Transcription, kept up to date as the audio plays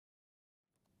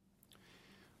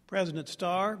President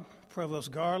Starr,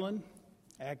 Provost Garland,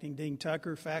 Acting Dean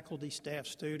Tucker, faculty, staff,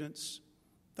 students,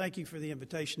 thank you for the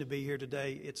invitation to be here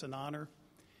today. It's an honor.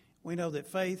 We know that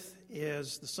faith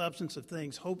is the substance of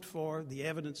things hoped for, the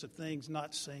evidence of things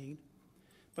not seen.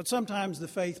 But sometimes the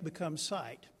faith becomes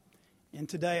sight. And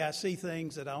today I see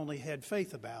things that I only had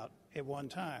faith about at one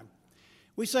time.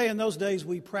 We say in those days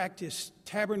we practiced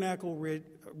tabernacle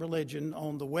religion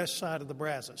on the west side of the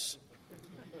Brazos.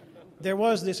 There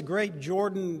was this great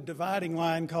Jordan dividing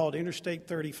line called Interstate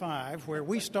 35 where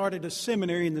we started a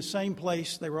seminary in the same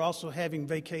place they were also having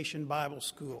Vacation Bible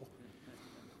School.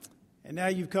 And now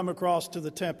you've come across to the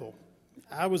temple.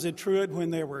 I was at Truett when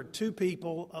there were two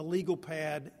people, a legal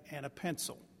pad, and a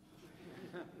pencil.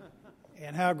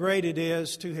 And how great it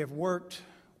is to have worked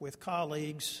with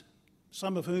colleagues,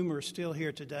 some of whom are still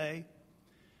here today,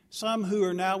 some who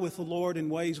are now with the Lord in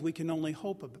ways we can only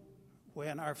hope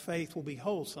when our faith will be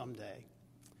whole someday.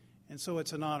 And so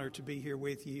it's an honor to be here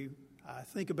with you. I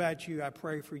think about you, I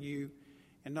pray for you,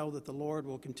 and know that the Lord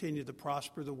will continue to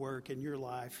prosper the work in your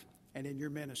life and in your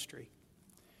ministry.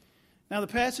 Now, the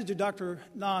passage that Dr.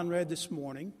 Nan read this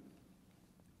morning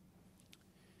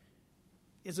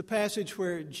is a passage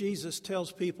where Jesus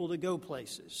tells people to go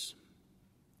places.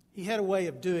 He had a way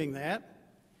of doing that.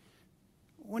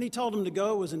 When he told them to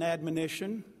go, it was an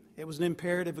admonition. It was an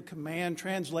imperative, a command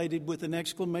translated with an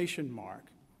exclamation mark.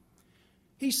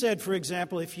 He said, for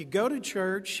example, if you go to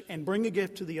church and bring a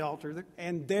gift to the altar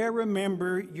and there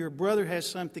remember your brother has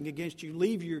something against you,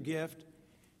 leave your gift,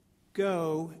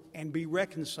 go and be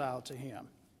reconciled to him.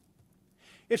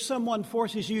 If someone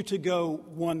forces you to go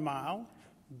 1 mile,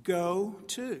 go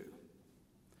 2.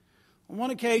 On one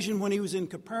occasion when he was in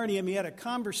Capernaum, he had a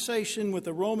conversation with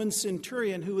a Roman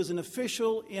centurion who was an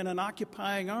official in an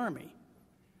occupying army.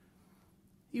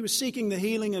 He was seeking the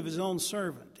healing of his own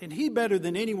servant, and he, better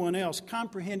than anyone else,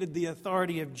 comprehended the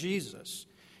authority of Jesus.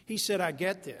 He said, I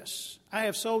get this. I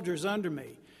have soldiers under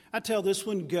me. I tell this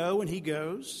one, go, and he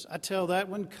goes. I tell that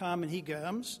one, come, and he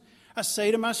comes. I say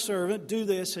to my servant, do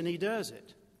this, and he does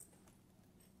it.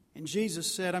 And Jesus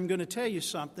said, I'm going to tell you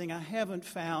something. I haven't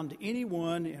found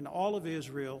anyone in all of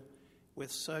Israel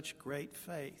with such great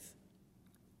faith.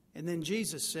 And then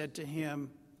Jesus said to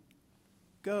him,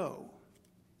 go,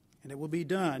 and it will be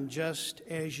done just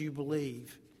as you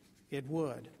believe it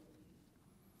would.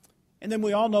 And then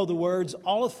we all know the words,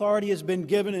 all authority has been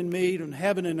given in me on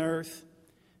heaven and earth.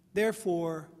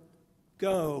 Therefore,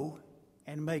 go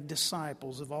and make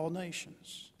disciples of all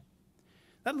nations.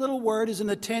 That little word is an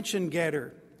attention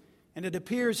getter. And it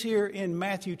appears here in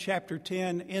Matthew chapter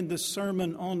 10 in the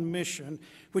Sermon on Mission,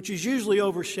 which is usually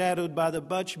overshadowed by the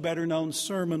much better known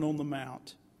Sermon on the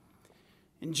Mount.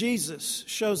 And Jesus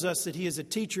shows us that he is a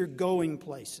teacher going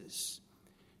places.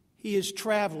 He is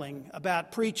traveling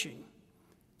about preaching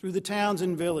through the towns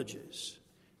and villages,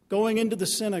 going into the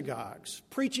synagogues,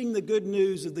 preaching the good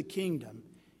news of the kingdom,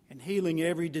 and healing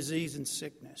every disease and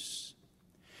sickness.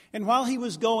 And while he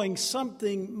was going,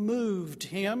 something moved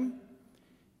him.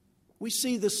 We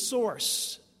see the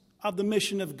source of the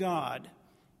mission of God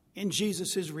in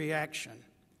Jesus' reaction.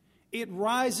 It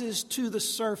rises to the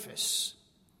surface.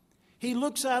 He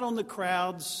looks out on the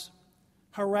crowds,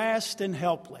 harassed and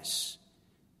helpless,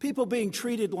 people being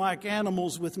treated like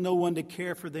animals with no one to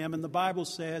care for them. And the Bible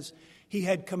says he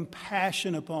had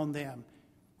compassion upon them,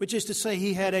 which is to say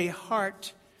he had a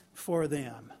heart for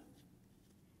them.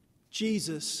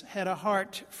 Jesus had a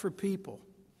heart for people.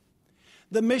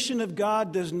 The mission of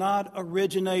God does not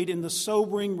originate in the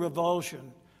sobering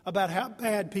revulsion about how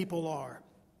bad people are.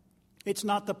 It's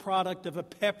not the product of a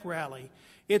pep rally.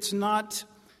 It's not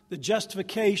the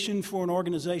justification for an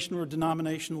organization or a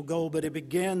denominational goal, but it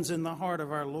begins in the heart of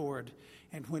our Lord.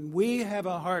 And when we have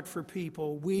a heart for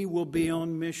people, we will be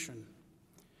on mission.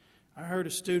 I heard a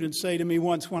student say to me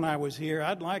once when I was here,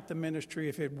 I'd like the ministry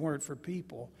if it weren't for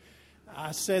people.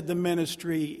 I said the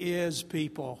ministry is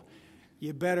people.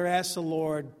 You better ask the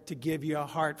Lord to give you a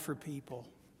heart for people.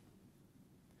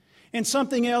 And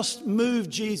something else moved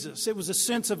Jesus. It was a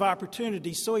sense of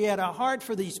opportunity. So he had a heart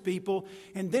for these people,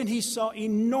 and then he saw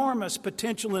enormous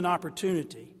potential and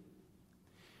opportunity.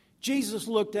 Jesus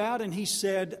looked out and he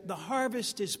said, the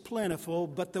harvest is plentiful,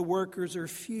 but the workers are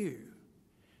few.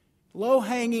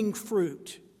 Low-hanging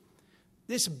fruit.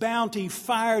 This bounty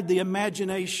fired the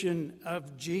imagination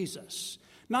of Jesus.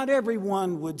 Not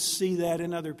everyone would see that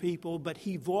in other people, but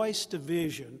he voiced a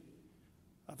vision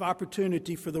of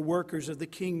opportunity for the workers of the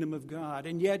kingdom of God.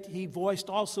 And yet he voiced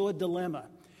also a dilemma.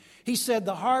 He said,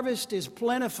 the harvest is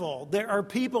plentiful. There are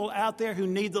people out there who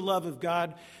need the love of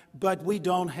God, but we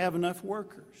don't have enough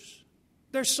workers.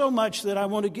 There's so much that I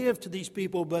want to give to these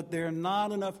people, but there are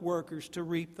not enough workers to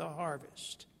reap the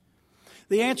harvest.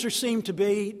 The answer seemed to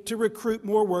be to recruit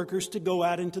more workers to go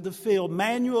out into the field,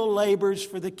 manual laborers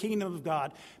for the kingdom of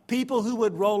God, people who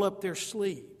would roll up their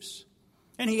sleeves.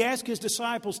 And he asked his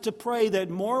disciples to pray that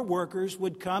more workers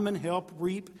would come and help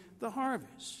reap the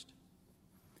harvest.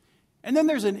 And then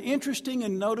there's an interesting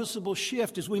and noticeable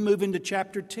shift as we move into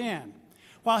chapter 10.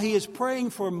 While he is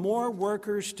praying for more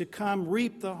workers to come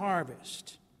reap the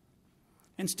harvest,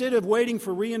 instead of waiting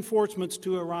for reinforcements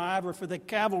to arrive or for the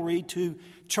cavalry to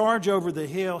charge over the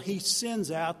hill, he sends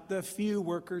out the few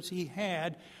workers he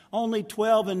had, only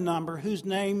 12 in number, whose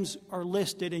names are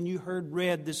listed and you heard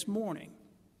read this morning.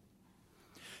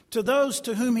 To those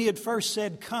to whom he had first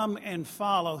said, "Come and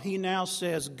follow," he now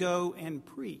says, "Go and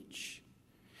preach."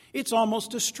 It's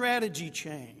almost a strategy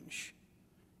change.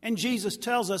 And Jesus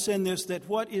tells us in this that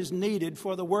what is needed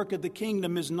for the work of the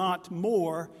kingdom is not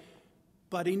more,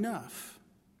 but enough.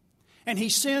 And he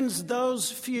sends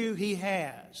those few he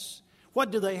has. What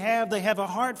do they have? They have a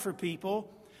heart for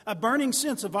people, a burning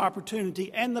sense of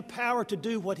opportunity, and the power to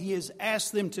do what he has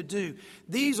asked them to do.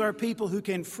 These are people who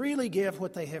can freely give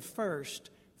what they have first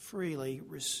freely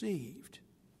received.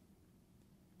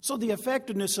 So the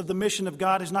effectiveness of the mission of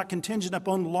God is not contingent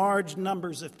upon large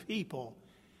numbers of people,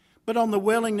 but on the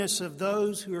willingness of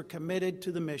those who are committed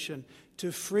to the mission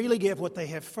to freely give what they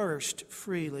have first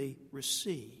freely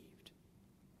received.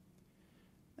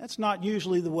 That's not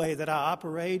usually the way that I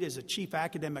operate as a chief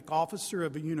academic officer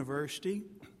of a university.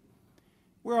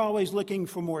 We're always looking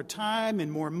for more time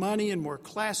and more money and more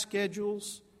class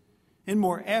schedules and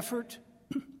more effort.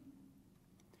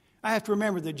 I have to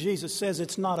remember that Jesus says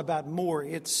it's not about more,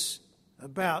 it's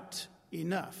about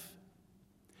enough.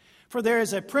 For there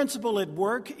is a principle at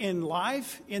work in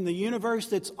life, in the universe,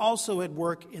 that's also at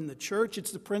work in the church.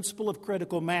 It's the principle of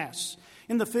critical mass.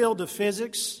 In the field of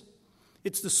physics,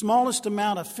 it's the smallest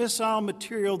amount of fissile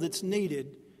material that's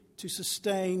needed to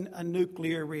sustain a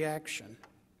nuclear reaction.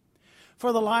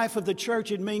 For the life of the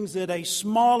church, it means that a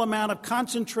small amount of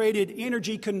concentrated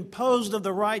energy composed of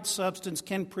the right substance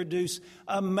can produce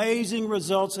amazing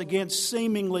results against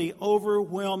seemingly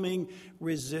overwhelming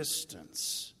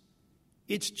resistance.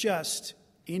 It's just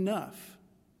enough.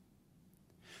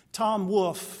 Tom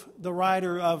Wolfe, the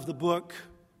writer of the book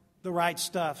The Right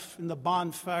Stuff and The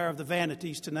Bonfire of the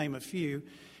Vanities, to name a few,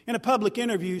 in a public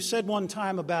interview said one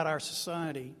time about our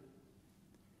society,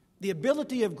 "The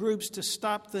ability of groups to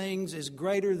stop things is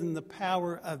greater than the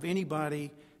power of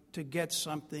anybody to get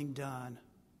something done."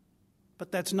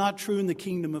 But that's not true in the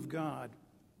kingdom of God.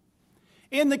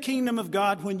 In the kingdom of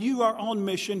God, when you are on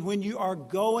mission, when you are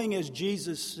going as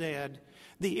Jesus said,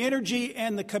 the energy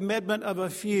and the commitment of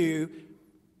a few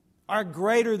are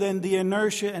greater than the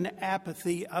inertia and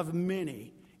apathy of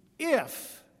many,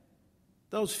 if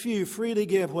those few freely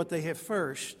give what they have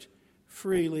first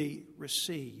freely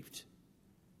received.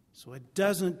 So it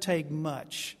doesn't take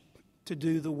much to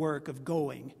do the work of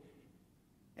going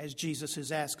as Jesus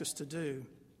has asked us to do.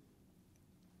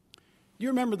 Do you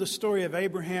remember the story of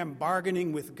Abraham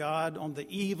bargaining with God on the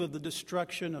eve of the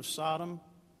destruction of Sodom?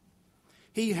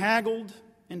 He haggled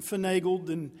and finagled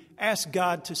and asked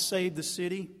God to save the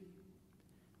city.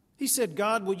 He said,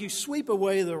 "God, will you sweep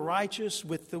away the righteous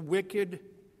with the wicked?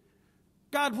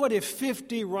 God, what if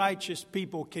 50 righteous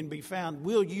people can be found?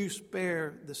 Will you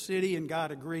spare the city?" And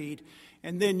God agreed.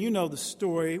 And then you know the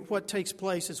story. What takes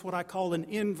place is what I call an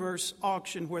inverse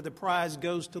auction, where the prize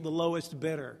goes to the lowest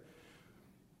bidder.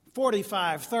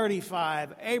 45,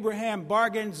 35. Abraham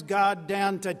bargains God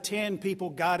down to 10 people.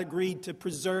 God agreed to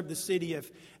preserve the city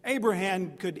if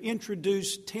Abraham could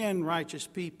introduce 10 righteous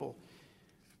people.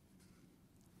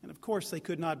 And of course, they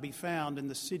could not be found, and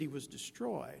the city was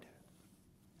destroyed.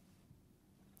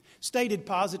 Stated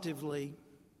positively,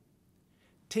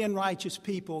 10 righteous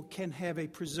people can have a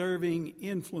preserving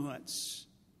influence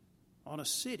on a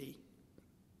city,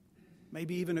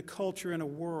 maybe even a culture and a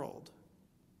world.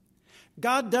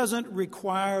 God doesn't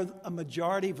require a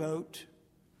majority vote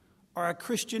or a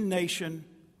Christian nation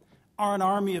or an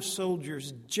army of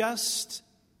soldiers, just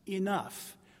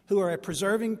enough who are a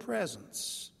preserving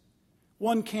presence,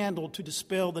 one candle to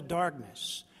dispel the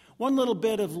darkness, one little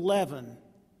bit of leaven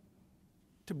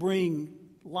to bring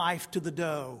life to the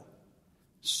dough,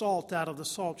 salt out of the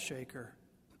salt shaker.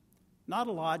 Not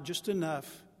a lot, just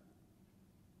enough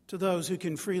to those who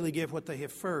can freely give what they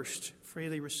have first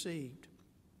freely received.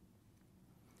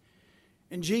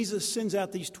 And Jesus sends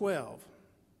out these 12,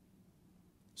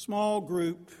 small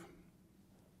group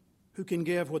who can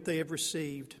give what they have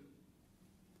received.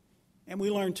 And we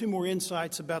learn two more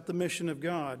insights about the mission of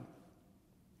God.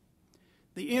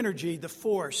 The energy, the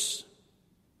force,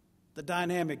 the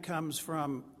dynamic comes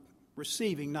from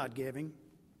receiving, not giving.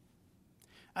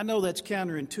 I know that's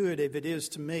counterintuitive. It is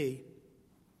to me.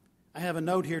 I have a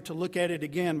note here to look at it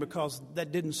again because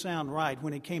that didn't sound right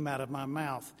when it came out of my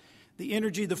mouth. The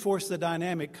energy, the force, the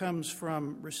dynamic comes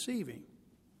from receiving.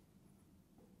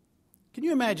 Can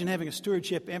you imagine having a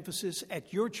stewardship emphasis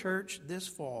at your church this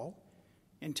fall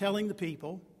and telling the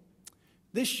people,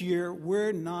 this year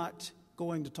we're not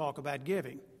going to talk about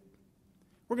giving.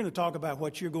 We're going to talk about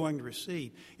what you're going to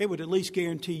receive. It would at least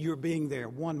guarantee you're being there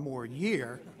one more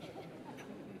year.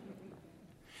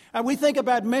 We think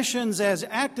about missions as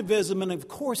activism, and of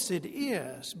course it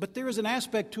is, but there is an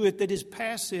aspect to it that is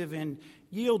passive and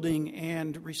yielding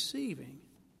and receiving.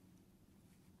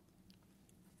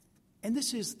 And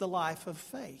this is the life of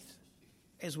faith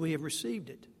as we have received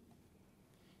it.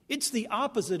 It's the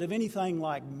opposite of anything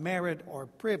like merit or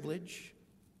privilege.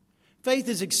 Faith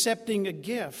is accepting a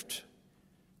gift.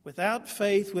 Without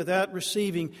faith, without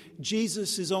receiving,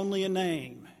 Jesus is only a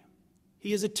name.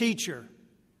 He is a teacher.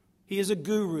 He is a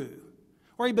guru.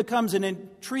 Or he becomes an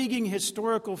intriguing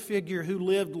historical figure who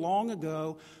lived long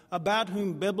ago, about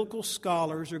whom biblical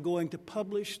scholars are going to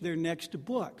publish their next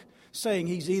book, saying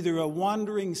he's either a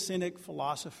wandering cynic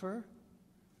philosopher,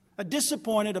 a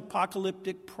disappointed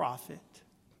apocalyptic prophet,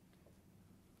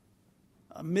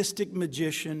 a mystic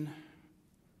magician,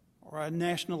 or a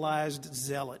nationalized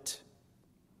zealot.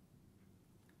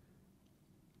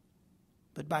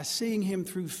 But by seeing him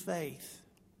through faith,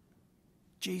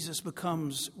 Jesus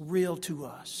becomes real to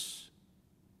us.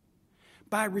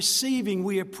 By receiving,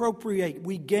 we appropriate,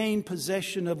 we gain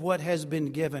possession of what has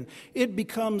been given. It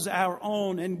becomes our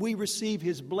own, and we receive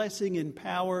his blessing and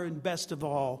power, and best of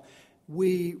all,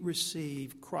 we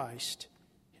receive Christ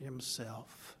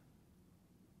himself.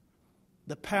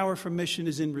 The power for mission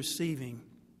is in receiving.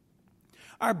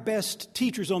 Our best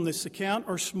teachers on this account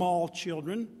are small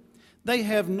children. They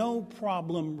have no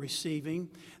problem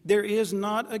receiving. There is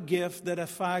not a gift that a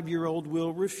 5-year-old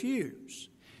will refuse.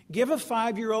 Give a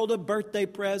 5-year-old a birthday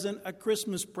present, a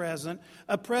Christmas present,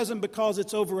 a present because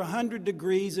it's over 100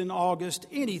 degrees in August,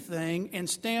 anything, and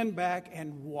stand back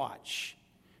and watch.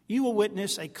 You will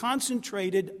witness a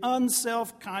concentrated,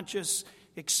 unself-conscious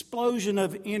explosion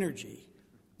of energy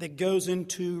that goes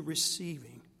into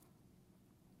receiving.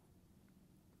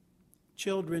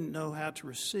 Children know how to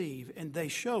receive, and they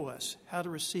show us how to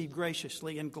receive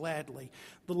graciously and gladly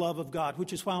the love of God,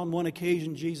 which is why on one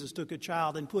occasion Jesus took a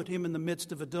child and put him in the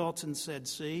midst of adults and said,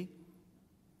 "See,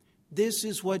 this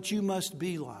is what you must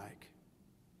be like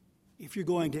if you're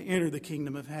going to enter the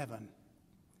kingdom of heaven."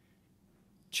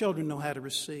 Children know how to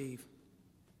receive.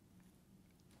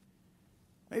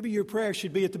 Maybe your prayer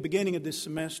should be at the beginning of this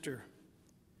semester,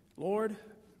 "Lord,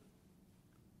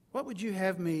 what would you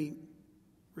have me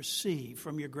receive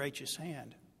from your gracious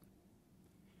hand?"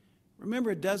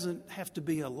 Remember, it doesn't have to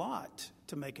be a lot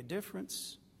to make a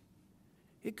difference.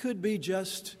 It could be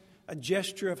just a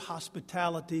gesture of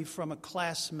hospitality from a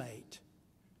classmate,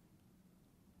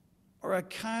 or a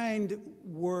kind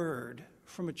word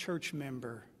from a church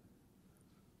member,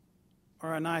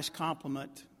 or a nice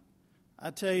compliment. I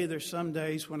tell you, there's some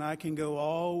days when I can go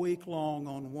all week long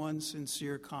on one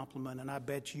sincere compliment, and I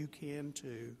bet you can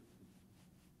too.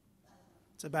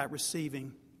 It's about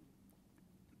receiving.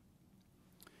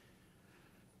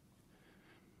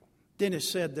 Dennis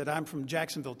said that I'm from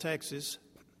Jacksonville, Texas.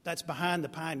 That's behind the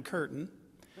pine curtain.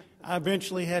 I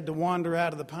eventually had to wander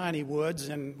out of the piney woods,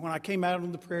 and when I came out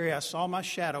on the prairie, I saw my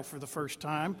shadow for the first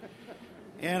time.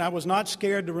 And I was not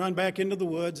scared to run back into the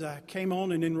woods. I came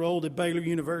on and enrolled at Baylor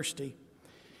University.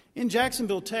 In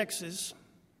Jacksonville, Texas,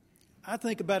 I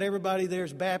think about everybody there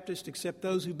is Baptist except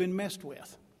those who've been messed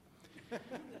with.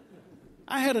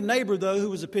 I had a neighbor, though, who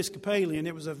was Episcopalian.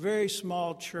 It was a very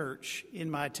small church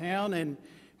in my town, and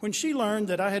when she learned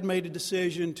that I had made a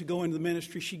decision to go into the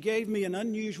ministry, she gave me an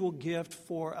unusual gift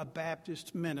for a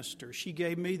Baptist minister. She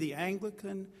gave me the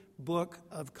Anglican Book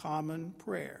of Common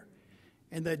Prayer,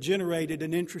 and that generated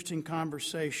an interesting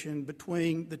conversation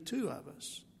between the two of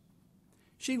us.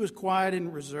 She was quiet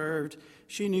and reserved.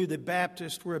 She knew that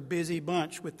Baptists were a busy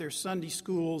bunch with their Sunday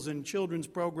schools and children's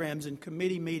programs and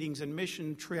committee meetings and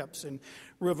mission trips and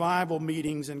revival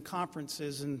meetings and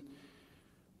conferences. And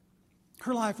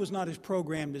her life was not as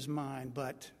programmed as mine,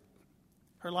 but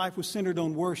her life was centered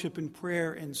on worship and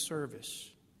prayer and service.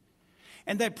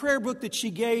 And that prayer book that she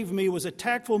gave me was a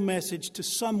tactful message to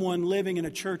someone living in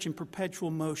a church in perpetual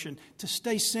motion, to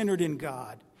stay centered in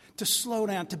God, to slow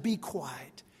down, to be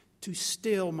quiet, to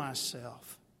still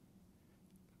myself,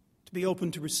 to be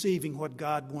open to receiving what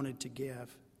God wanted to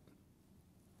give.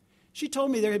 She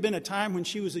told me there had been a time when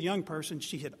she was a young person,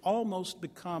 she had almost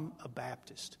become a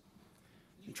Baptist.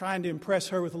 And trying to impress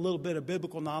her with a little bit of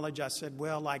biblical knowledge, I said,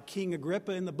 well, like King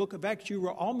Agrippa in the book of Acts, you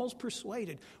were almost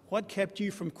persuaded. What kept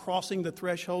you from crossing the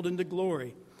threshold into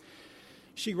glory?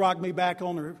 She rocked me back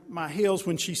on my heels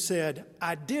when she said,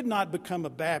 I did not become a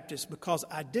Baptist because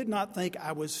I did not think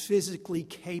I was physically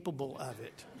capable of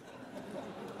it.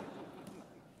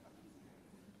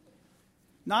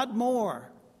 Not more,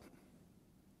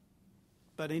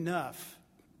 but enough.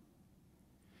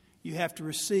 You have to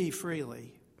receive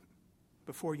freely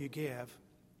before you give.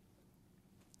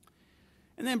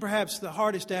 And then perhaps the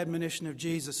hardest admonition of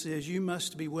Jesus is you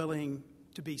must be willing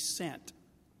to be sent.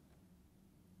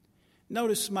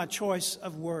 Notice my choice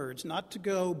of words, not to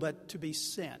go, but to be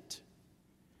sent.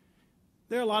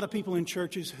 There are a lot of people in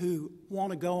churches who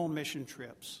want to go on mission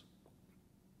trips.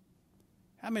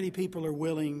 How many people are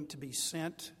willing to be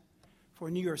sent? For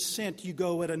when you are sent, you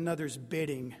go at another's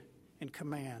bidding and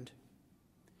command.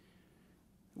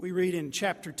 We read in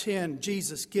chapter 10,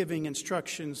 Jesus giving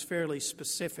instructions fairly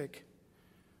specific.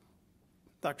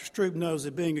 Dr. Stroop knows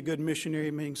that being a good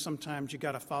missionary means sometimes you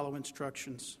got to follow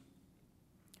instructions.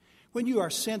 When you are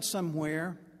sent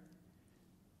somewhere,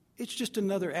 it's just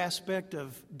another aspect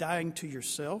of dying to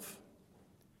yourself,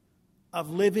 of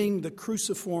living the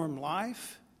cruciform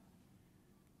life.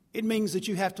 It means that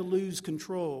you have to lose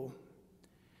control.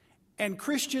 And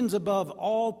Christians above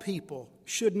all people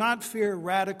should not fear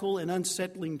radical and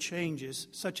unsettling changes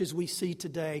such as we see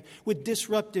today with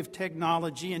disruptive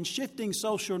technology and shifting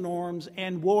social norms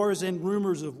and wars and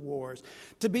rumors of wars.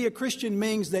 To be a Christian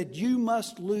means that you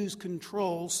must lose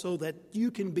control so that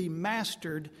you can be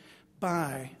mastered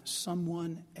by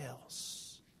someone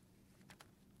else.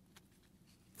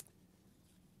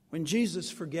 When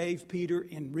Jesus forgave Peter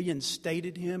and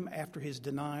reinstated him after his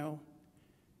denial,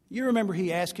 you remember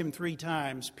he asked him 3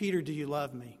 times, Peter, do you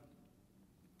love me?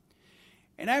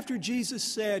 And after Jesus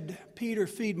said, Peter,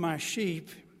 feed my sheep,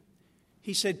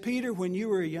 he said, Peter, when you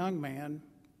were a young man,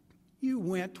 you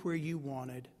went where you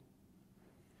wanted.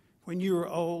 When you are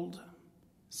old,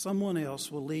 someone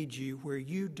else will lead you where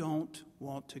you don't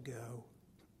want to go.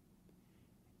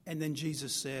 And then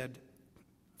Jesus said,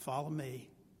 follow me.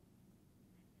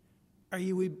 Are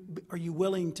you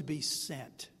willing to be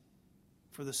sent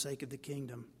for the sake of the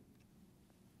kingdom?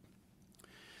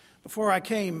 Before I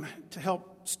came to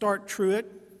help start Truett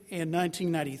in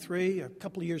 1993, a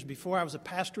couple of years before, I was a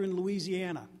pastor in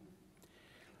Louisiana.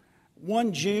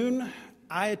 One June,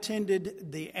 I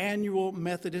attended the annual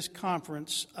Methodist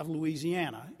Conference of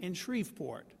Louisiana in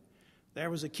Shreveport.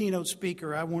 There was a keynote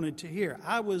speaker I wanted to hear.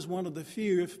 I was one of the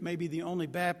few, if maybe the only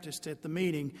Baptist at the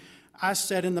meeting. I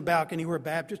sat in the balcony where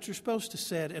Baptists are supposed to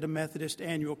sit at a Methodist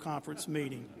annual conference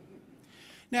meeting.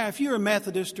 Now, if you're a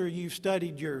Methodist or you've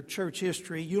studied your church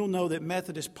history, you'll know that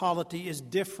Methodist polity is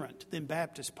different than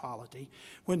Baptist polity.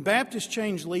 When Baptists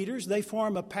change leaders, they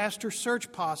form a pastor search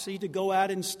posse to go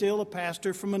out and steal a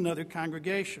pastor from another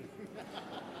congregation.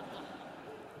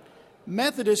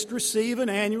 Methodists receive an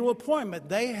annual appointment.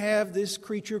 They have this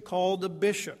creature called a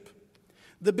bishop.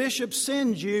 The bishop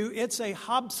sends you. It's a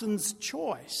Hobson's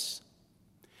choice.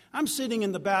 I'm sitting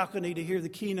in the balcony to hear the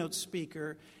keynote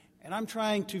speaker, and I'm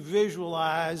trying to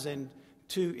visualize and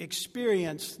to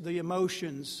experience the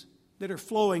emotions that are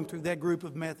flowing through that group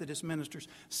of Methodist ministers.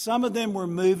 Some of them were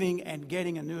moving and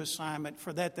getting a new assignment.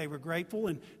 For that, they were grateful.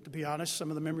 And to be honest, some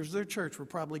of the members of their church were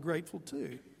probably grateful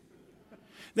too.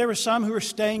 There were some who were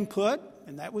staying put,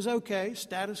 and that was okay,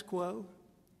 status quo.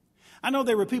 I know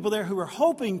there were people there who were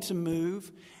hoping to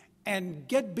move and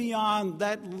get beyond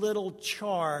that little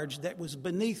charge that was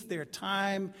beneath their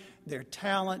time, their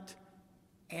talent,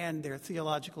 and their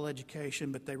theological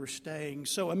education, but they were staying.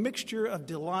 So a mixture of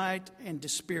delight and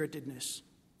dispiritedness.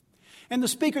 And the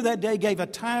speaker that day gave a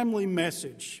timely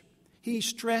message. He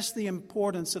stressed the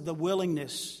importance of the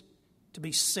willingness to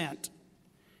be sent.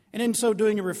 And in so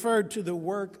doing, he referred to the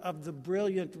work of the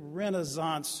brilliant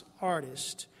Renaissance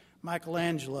artist,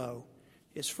 Michelangelo,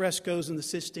 his frescoes in the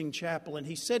Sistine Chapel. And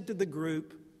he said to the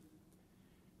group,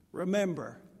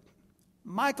 remember,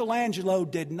 Michelangelo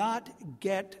did not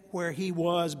get where he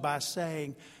was by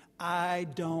saying, I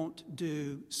don't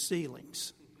do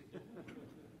ceilings.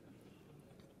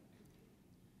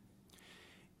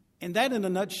 And that, in a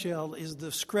nutshell, is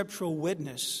the scriptural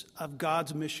witness of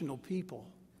God's missional people.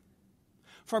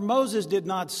 For Moses did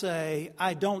not say,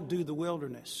 I don't do the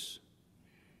wilderness.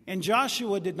 And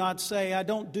Joshua did not say, I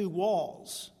don't do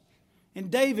walls.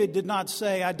 And David did not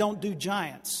say, I don't do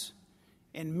giants.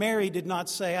 And Mary did not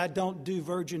say, I don't do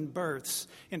virgin births.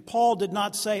 And Paul did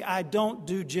not say, I don't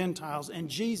do Gentiles. And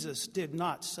Jesus did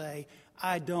not say,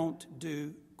 I don't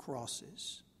do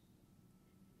crosses.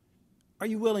 Are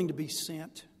you willing to be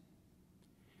sent?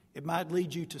 It might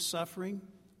lead you to suffering.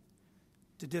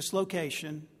 to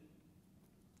dislocation,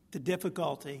 to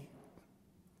difficulty,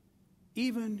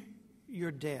 even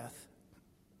your death.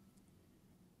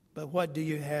 But what do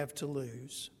you have to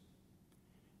lose?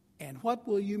 And what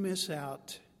will you miss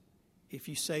out if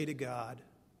you say to God,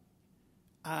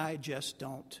 I just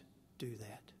don't do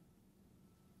that?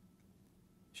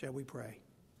 Shall we pray?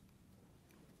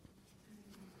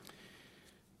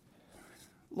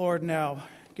 Lord, now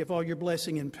give all your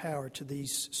blessing and power to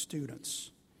these students.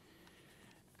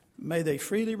 May they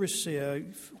freely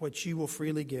receive what you will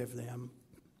freely give them,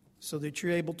 so that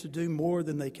you're able to do more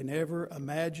than they can ever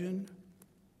imagine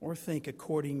or think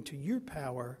according to your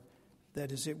power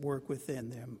that is at work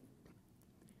within them.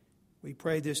 We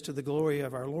pray this to the glory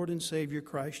of our Lord and Savior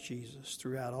Christ Jesus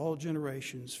throughout all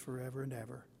generations, forever and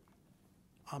ever.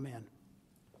 Amen.